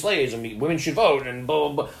black people be slaves and women should vote and blah,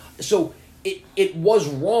 blah, blah. So it was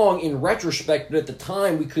wrong in retrospect, but at the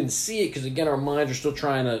time we couldn't see it because, again, our minds are still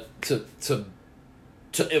trying to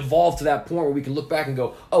evolve to that point where we can look back and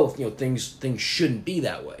go, oh, things shouldn't be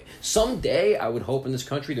that way. Someday, I would hope in this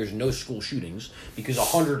country there's no school shootings because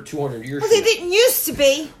 100 or 200 years. Well, they didn't used to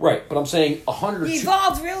be. Right, but I'm saying 100. We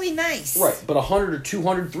evolved really nice. Right, but 100 or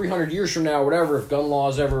 200, 300 years from now, whatever, if gun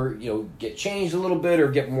laws ever get changed a little bit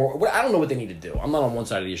or get more, I don't know what they need to do. I'm not on one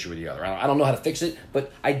side of the issue or the other. I don't know how to fix it,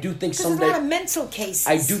 but I do think someday. There's a lot of mental cases.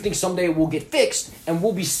 I do think someday it will get fixed, and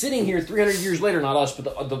we'll be sitting here 300 years later, not us,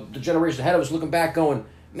 but the generation ahead of us, looking back, going,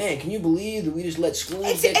 man, can you believe that we just let schools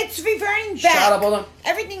It's reverting back. Shut up, hold on.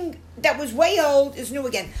 Everything that was way old is new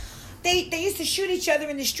again. They used to shoot each other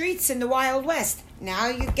in the streets in the Wild West. Now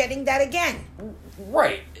you're getting that again.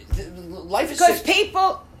 Right. Life is Because sick.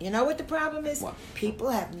 people, you know what the problem is? What? People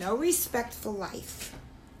have no respect for life.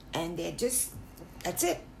 And they're just, that's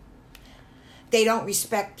it. They don't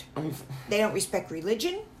respect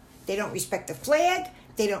religion. They don't respect the flag.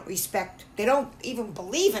 They don't even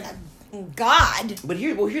believe in God. But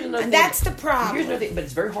here's another thing. And that's the problem. Here's another thing, but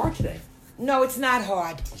it's very hard today. No, it's not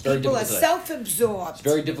hard. very People are difficult today. self-absorbed. It's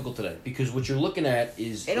very difficult today because what you're looking at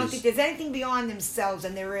is They don't think there's anything beyond themselves,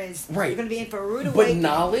 and there is. Right. You're going to be in for a rude But awakening.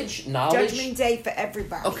 knowledge. Judgment Day for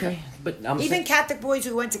everybody. Okay, but I'm Even saying, Catholic boys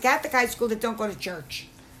who went to Catholic high school that don't go to church.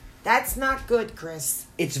 That's not good, Chris.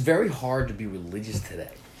 it's very hard to be religious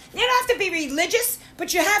today, You don't have to be religious,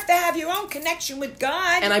 but you have to have your own connection with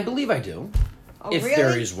God. and I believe I do. Oh, if really?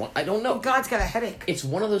 there is one, I don't know. God's got a headache. It's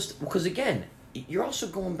one of those because again, you're also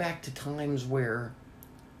going back to times where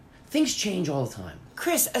things change all the time.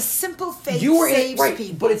 Chris, a simple faith You were saves right,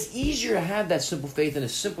 people. but it's easier to have that simple faith in a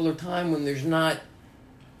simpler time when there's not.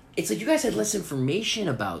 It's like you guys had less information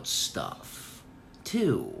about stuff,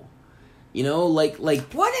 too. You know, like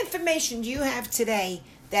What information do you have today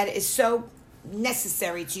that is so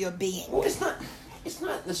necessary to your being? well, it's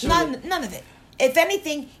not necessarily. None of it. If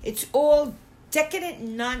anything, it's all decadent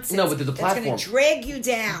nonsense. No, but there's a platform. That's going to drag you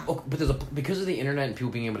down. Oh, but because of the internet and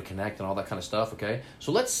people being able to connect and all that kind of stuff. Okay,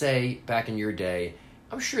 so let's say back in your day,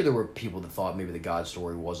 I'm sure there were people that thought maybe the God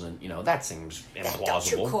story wasn't. You know, that seems implausible.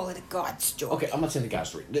 Don't you call it a God story. Okay, I'm not saying the God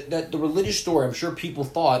story. The religious story, I'm sure people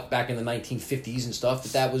thought back in the 1950s and stuff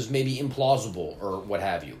that was maybe implausible or what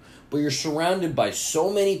have you. But you're surrounded by so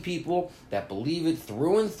many people that believe it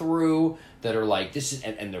through and through, that are like, this is,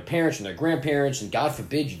 and their parents and their grandparents, and God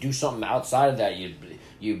forbid you do something outside of that, you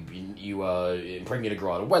impregnate a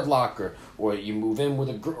girl out of wedlock, or you move in with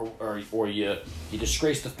a girl, or you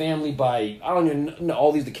disgrace the family by, I don't even know,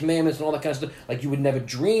 all the commandments and all that kind of stuff, like you would never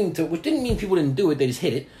dream to, which didn't mean people didn't do it, they just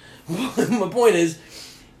hid it. My point is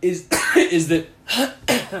that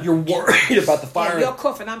you're worried about the fire. Yeah, you're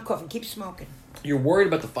coughing, I'm coughing. Keep smoking. You're worried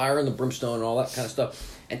about the fire and the brimstone and all that kind of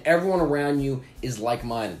stuff, and everyone around you is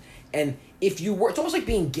like-minded. And if you were, it's almost like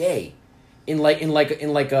being gay, in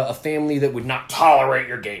a family that would not tolerate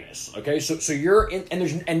your gayness. Okay, so you're in,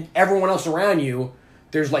 and everyone else around you,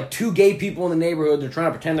 there's like 2 gay people in the neighborhood. They're trying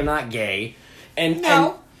to pretend they're not gay, and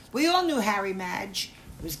We all knew Harry Madge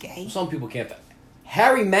was gay. some people can't.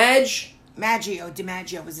 Harry Madge.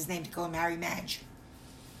 DiMaggio was his name. To call him Harry Madge.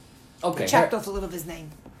 Okay, They chopped off a little of his name.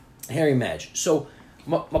 Harry Madge. So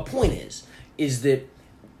my point is that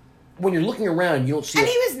when you're looking around, you don't see. And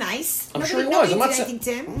he was nice. I'm Nobody, sure he was. nobody I'm not did saying.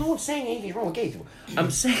 anything to him. I'm not saying anything's wrong with gay people. I'm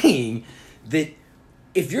saying that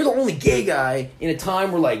if you're the only gay guy in a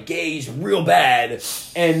time where like gay's real bad,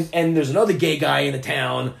 and there's another gay guy in the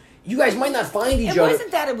town, you guys might not find each other. It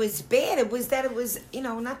wasn't that it was bad. It was that it was,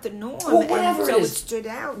 not the norm. Well, whatever and it so is. it stood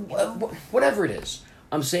out. Whatever it is,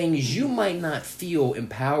 I'm saying is you might not feel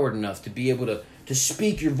empowered enough to be able to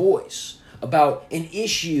speak your voice about an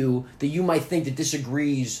issue that you might think that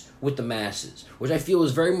disagrees with the masses, which I feel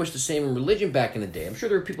is very much the same in religion back in the day. I'm sure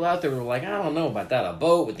there are people out there who are like, I don't know about that, a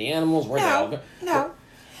boat with the animals, where they all go. No.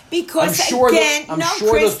 Because I'm sure again, I'm sure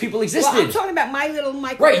Chris, those people existed. Well, I'm talking about my little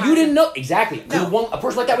micro. Right, you didn't know. Exactly. No. A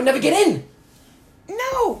person like that would never get in.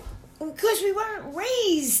 No, because we weren't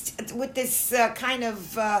raised with this kind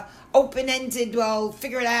of open-ended,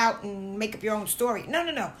 figure it out and make up your own story.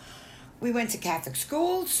 No. We went to Catholic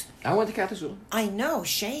schools. I went to Catholic school. I know,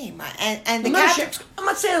 shame. And the I'm not Catholic sure- I'm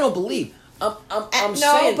not saying I don't believe. I'm no,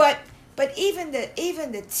 saying... but even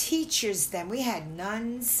the teachers then, we had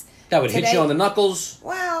nuns that would hit today. you on the knuckles.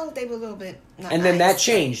 Well, they were a little bit not And then that nice.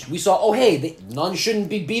 changed. We saw, nuns shouldn't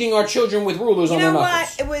be beating our children with rulers You on their know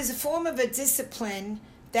knuckles. what? It was a form of a discipline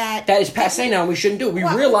that That is passe now, and we shouldn't do it. We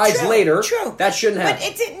Well, realized true, later true. that shouldn't happen.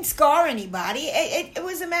 But it didn't scar anybody. It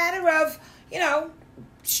was a matter of,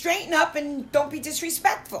 straighten up and don't be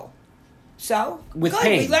disrespectful. So, With good.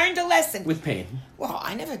 pain. We learned a lesson. With pain. Well,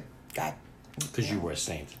 I never got... Because you were a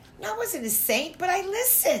saint. No, I wasn't a saint, but I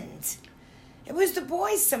listened. It was the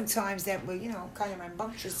boys sometimes that were, kind of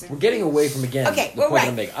rambunctious. We're getting away from, again, Okay, the well, point right.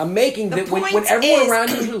 I'm making. I'm making The that when point everyone is- around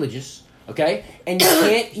you is religious, okay, and you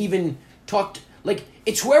can't even talk to,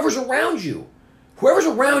 it's whoever's around you. Whoever's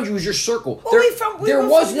around you is your circle. Well, we were from the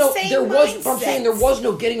same I'm saying there mindsets. was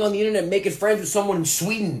no getting on the internet and making friends with someone in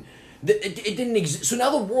Sweden. It didn't exist. So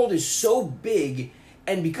now the world is so big,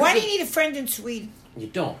 and because Why do of- you need a friend in Sweden? You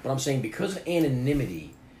don't, but I'm saying because of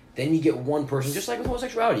anonymity, then you get one person, just like with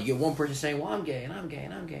homosexuality, you get one person saying, "Well, I'm gay, and I'm gay,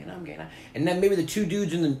 and I'm gay, and I'm gay," and then maybe the 2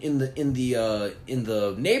 dudes in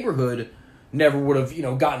the neighborhood never would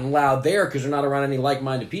have, gotten loud there because they're not around any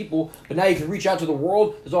like-minded people. But now you can reach out to the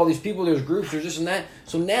world. There's all these people, there's groups, there's this and that.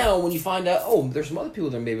 So now when you find out, there's some other people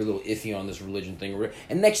that are maybe a little iffy on this religion thing,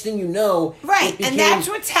 and next thing you know, right, and that's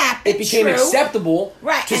what's happened. It became acceptable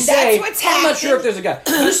right, to and say, that's what's I'm not sure if there's a God.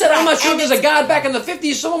 You said, I'm not sure if there's a God back in the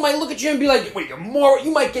 50s. Someone might look at you and be like, wait,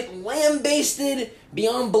 you might get lambasted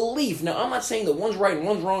beyond belief. Now, I'm not saying that one's right and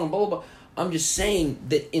one's wrong and blah, blah, blah. I'm just saying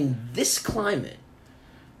that in this climate,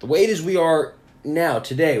 the way it is we are now,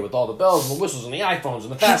 today, with all the bells and the whistles and the iPhones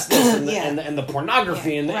and the fastness and the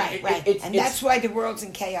pornography and that's why the world's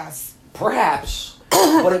in chaos. Perhaps,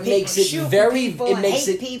 but it makes it very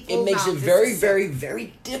very, very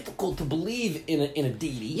very difficult to believe in a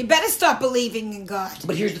deity. You better start believing in God.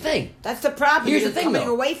 But here's the thing. That's the problem. Here's You're the thing, coming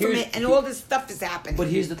though. away from it, and all this stuff is happening. But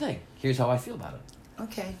here's the thing. Here's how I feel about it.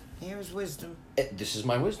 Okay, here's wisdom. This is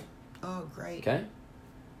my wisdom. Oh, great. Okay?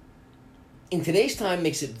 In today's time,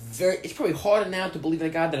 it's probably harder now to believe in a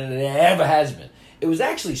God than it ever has been. It was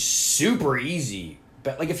actually super easy.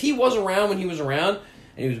 But like, if he was around when he was around,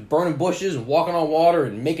 and he was burning bushes and walking on water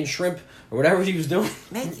and making shrimp or whatever he was doing,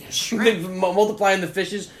 making shrimp, multiplying the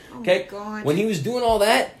fishes. Okay, oh my God. When he was doing all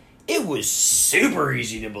that, it was super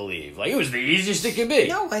easy to believe. Like, it was the easiest it could be.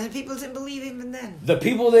 No, and people didn't believe even then. The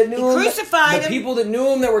people that knew him, crucified him. The people that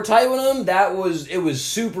knew him, that were tight with him, it was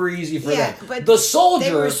super easy for them. But the soldier,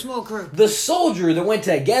 they were a small group. The soldier that went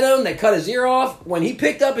to get him, that cut his ear off, when he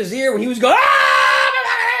picked up his ear, when he was going,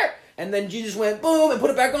 and then Jesus went boom and put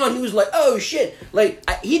it back on, he was like, oh shit. Like,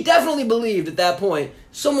 he definitely believed at that point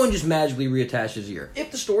someone just magically reattached his ear.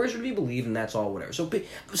 If the stories are to be believed, and that's all, whatever. So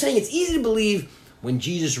I'm saying it's easy to believe when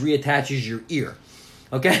Jesus reattaches your ear.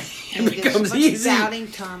 Okay? It becomes easy. Doubting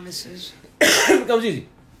Thomases. It becomes easy.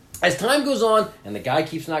 As time goes on, and the guy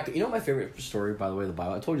keeps not... You know my favorite story, by the way, of the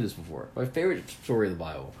Bible? I told you this before. My favorite story of the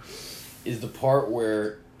Bible is the part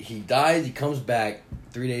where he dies, he comes back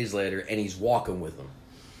 3 days later, and he's walking with them.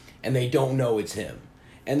 And they don't know it's him.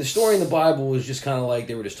 And the story in the Bible was just kind of like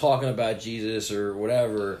they were just talking about Jesus or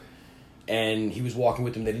whatever, and he was walking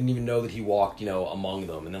with them. They didn't even know that he walked, among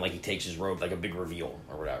them. And then, like, he takes his robe, like a big reveal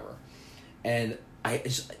or whatever. And I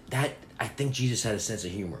think Jesus had a sense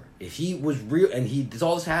of humor. If he was real and did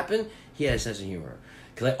all this happen, he had a sense of humor.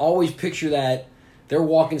 Because I always picture that they're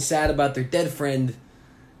walking sad about their dead friend,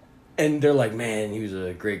 and they're like, man, he was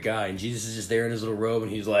a great guy. And Jesus is just there in his little robe,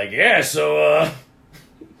 and he's like, yeah, so,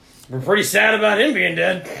 we're pretty sad about him being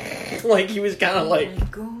dead. Like, he was kind of like... Oh, my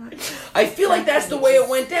God. I feel like that's the way it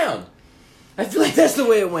went down.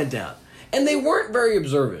 And they weren't very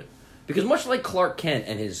observant. Because much like Clark Kent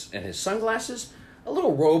and his sunglasses, a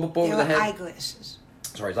little robe up over the head... eyeglasses.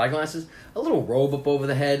 Sorry, his eyeglasses. A little robe up over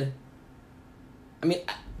the head. I mean,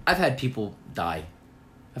 I've had people die.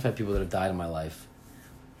 I've had people that have died in my life.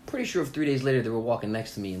 Pretty sure if 3 days later they were walking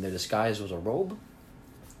next to me and their disguise was a robe,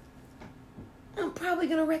 I'm probably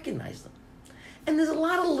going to recognize them. And there's a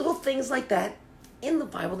lot of little things like that in the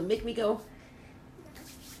Bible that make me go,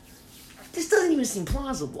 this doesn't even seem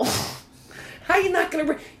plausible. How are you not going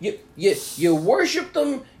to... You worship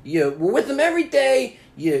them, you were with them every day,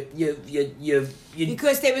 you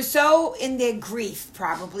because they were so in their grief,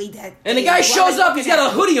 probably, that... And the guy shows up, he's got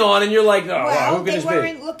a hoodie on, and you're like, oh, well, who could this be? They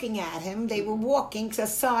weren't looking at him. They were walking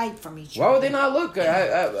aside from each other. Why would they not look?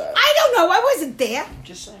 I don't know. I wasn't there. I'm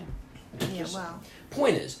just saying. Yeah, well...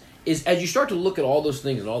 Point is as you start to look at all those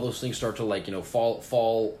things, and all those things start to, like, fall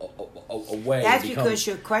away. That's because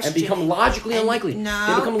you're questioning. And become logically unlikely. No,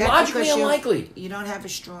 they become logically unlikely. You don't have a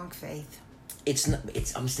strong faith.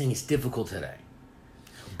 I'm saying it's difficult today.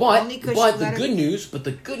 But the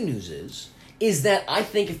good news is that I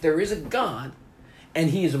think if there is a God,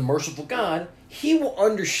 and he is a merciful God, he will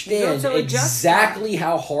understand exactly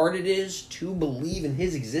how hard it is to believe in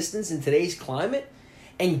his existence in today's climate,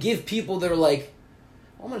 and give people that are like,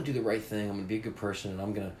 I'm going to do the right thing, I'm going to be a good person, and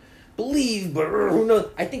I'm going to believe, but who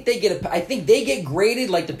knows? I think they get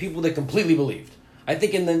graded like the people that completely believed. I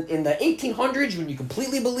think in the 1800s, when you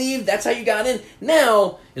completely believed, that's how you got in.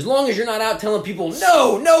 Now, as long as you're not out telling people,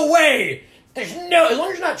 no way, as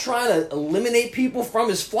long as you're not trying to eliminate people from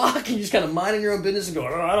his flock, and you're just kind of minding your own business and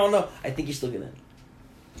going, I don't know, I think you still get in.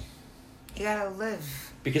 You gotta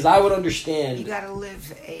live. Because I would understand. You gotta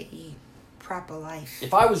live a proper life.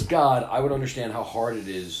 If I was God, I would understand how hard it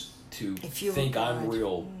is to think I'm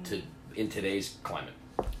real in today's climate.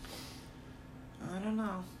 I don't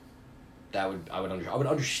know. I would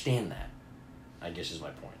understand that, I guess is my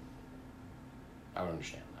point. I would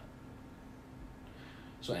understand that.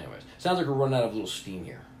 So anyways, sounds like we're running out of a little steam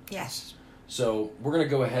here. Yes. So we're going to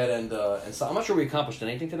go ahead and so I'm not sure we accomplished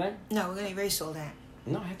anything today. No, we're going to erase all that.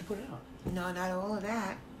 No, I have to put it out. No, not all of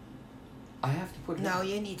that. I have to put it out. No,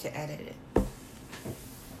 you need to edit it.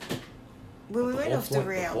 Well, we went off the The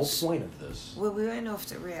rails. whole point of this. Well, we went off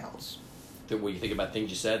the rails. What you think about things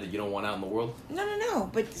you said that you don't want out in the world? No.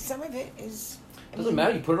 But some of it is. Doesn't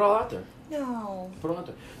matter. You put it all out there. No. Put it out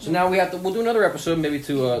there. So now we'll do another episode maybe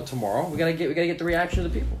tomorrow. We gotta get the reaction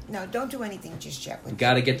of the people. No, don't do anything just yet. We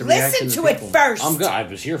gotta get the reaction of the Listen to people. it first. I'm good. I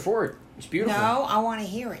was here for it. It's beautiful. No, I want to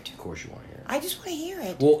hear it. Of course you want to hear it. I just want to hear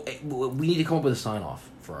it. Well, we need to come up with a sign off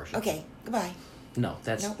for our show. Okay, goodbye. No,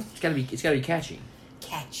 Nope. it's gotta be catchy.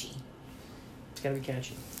 Catchy. It's gotta be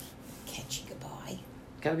catchy. Catchy goodbye.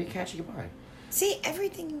 It's gotta be a catchy goodbye. See,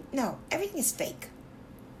 everything is fake.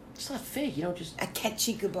 It's not fake, just A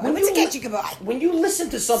catchy goodbye. When What's you a catchy goodbye? when you listen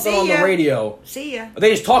to something See on the ya. radio, See ya. are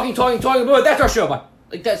they just talking, but that's our show, bye.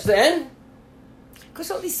 Like that's the end?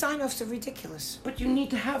 Because all these sign-offs are ridiculous. But you need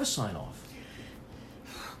to have a sign off.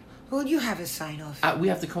 Well, you have a sign-off. We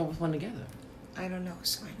have to come up with one together. I don't know a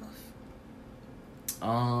sign-off.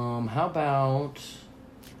 How about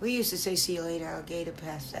We used to say, see you later, alligator,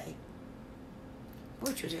 passe.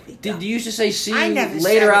 Which was really dumb. did you used to say see I you never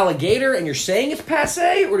later said it. alligator and you're saying it's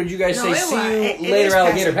passe? Or did you guys No, say it see was. you It later is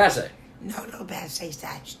alligator passe. passe? No, passe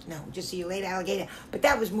thatched. No, just see you later, alligator. But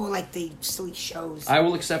that was more like the silly shows. I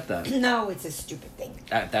will accept that. No, it's a stupid thing.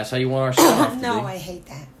 That's how you want our sign off to No, be. I hate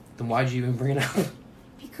that. Then why'd you even bring it up?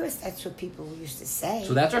 Because that's what people used to say.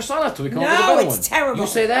 So that's our sign off till we come up No, with a better it's one. terrible. You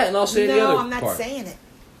say that and I'll say the other No, I'm not part. saying it.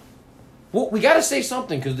 Well, we got to say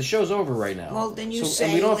something because the show's over right now. Well, then you and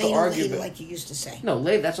say we don't have to argue. later but- like you used to say. No,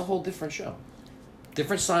 later. That's a whole different show.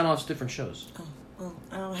 Different sign-offs, different shows. Oh, well,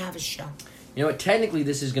 I don't have a show. You know what? Technically,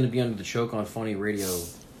 this is going to be under the Choke on Funny Radio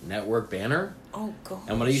Network banner. Oh, God.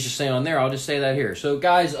 And what I used to say on there, I'll just say that here. So,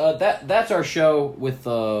 guys, that's our show with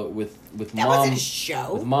That Mom. wasn't a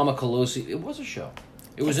show. With Mama Colosi. It was a show.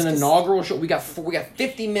 It was That's an 'cause- inaugural show. We got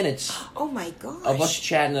 50 minutes Oh, my gosh. of us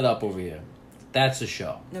chatting it up over here. That's a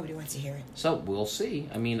show. Nobody wants to hear it. So we'll see.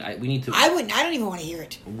 I mean, we need to. I wouldn't. I don't even want to hear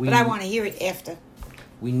it. We- But I want to hear it after.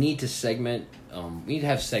 We need to segment. We need to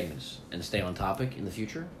have segments and stay on topic in the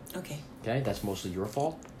future. Okay. Okay, that's mostly your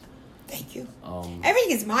fault. Thank you. Um,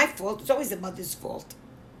 Everything is my fault. It's always the mother's fault.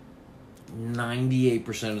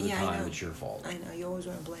 98% of the Yeah, I time, know. it's your fault. I know. You always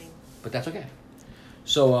want to blame. But that's okay.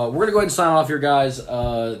 So we're gonna go ahead and sign off here, guys.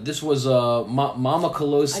 This was Mama A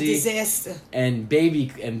Colosi disaster. and baby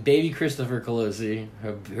Christopher Colosi,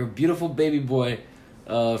 her beautiful baby boy,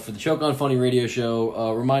 for the Choke on Funny radio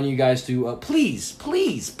show. Reminding you guys to please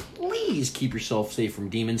keep yourself safe from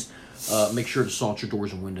demons. Make sure to salt your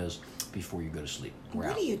doors and windows before you go to sleep. We're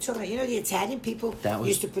What out. are you talking about? You know, the Italian people That was-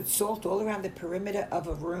 used to put salt all around the perimeter of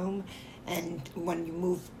a room. And when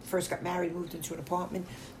you first got married, moved into an apartment,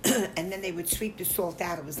 and then they would sweep the salt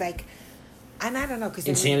out. It was like, and I don't know, because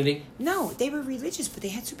Insanity? No, they were religious, but they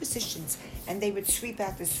had superstitions, and they would sweep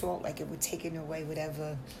out the salt like it would take away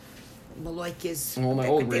whatever maloikas. Well, my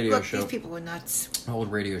old radio look, show- These people were nuts. My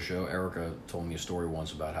old radio show, Erica told me a story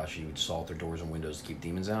once about how she would salt her doors and windows to keep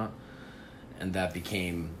demons out. And that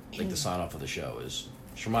became like the sign off of the show is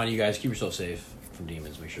just reminding you guys, keep yourself safe from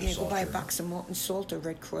demons. Make sure to Yeah, go salt buy a your, box of molten salt or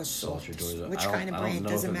Red Cross salt. Salt your doors. Which I don't- kind of I don't brand? know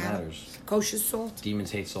Doesn't if it matter. matters. Kosher salt?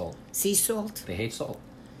 Demons hate salt. Sea salt? They hate salt.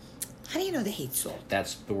 How do you know they hate salt?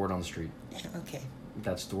 That's the word on the street. Yeah, okay.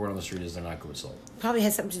 That's the word on the street is they're not good with salt. Probably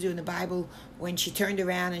has something to do in the Bible when she turned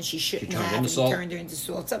around and she shouldn't turned have into and salt? turned her into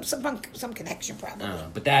salt. Some connection probably.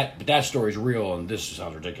 But that story's real, and this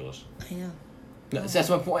sounds ridiculous. I know. No, that's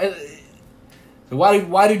my point.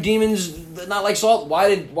 Why do demons not like salt? Why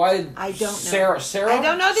did I don't know. Sarah? I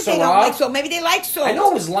don't know that they Sarah? don't like salt. Maybe they like salt. I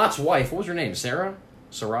know it was Lot's wife. What was her name? Sarah?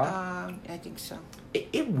 Sarah? I think so.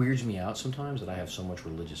 It weirds me out sometimes that I have so much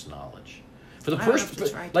religious knowledge. For the I don't know if person,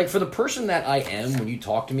 it's right. like for the person that I am, when you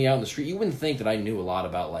talk to me out in the street, you wouldn't think that I knew a lot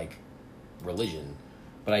about like religion,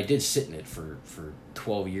 but I did sit in it for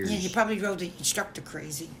 12 years. Yeah, you probably drove the instructor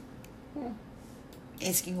crazy.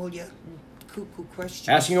 Asking all your cuckoo questions.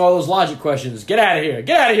 Asking all those logic questions. Get out of here.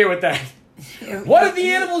 Get out of here with that. What did the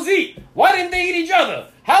animals eat? Why didn't they eat each other?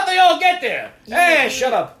 How'd they all get there? Hey,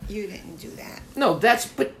 shut up. You didn't do that. No,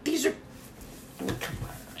 but these are...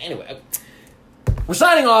 Anyway, we're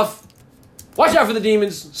signing off. Watch out for the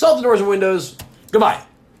demons. Salt the doors and windows. Goodbye.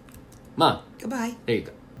 Mom, Goodbye. there you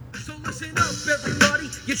go. So listen up, everybody.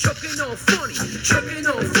 You're choking on funny. Choking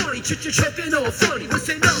on funny. Choking on funny.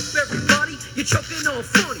 Listen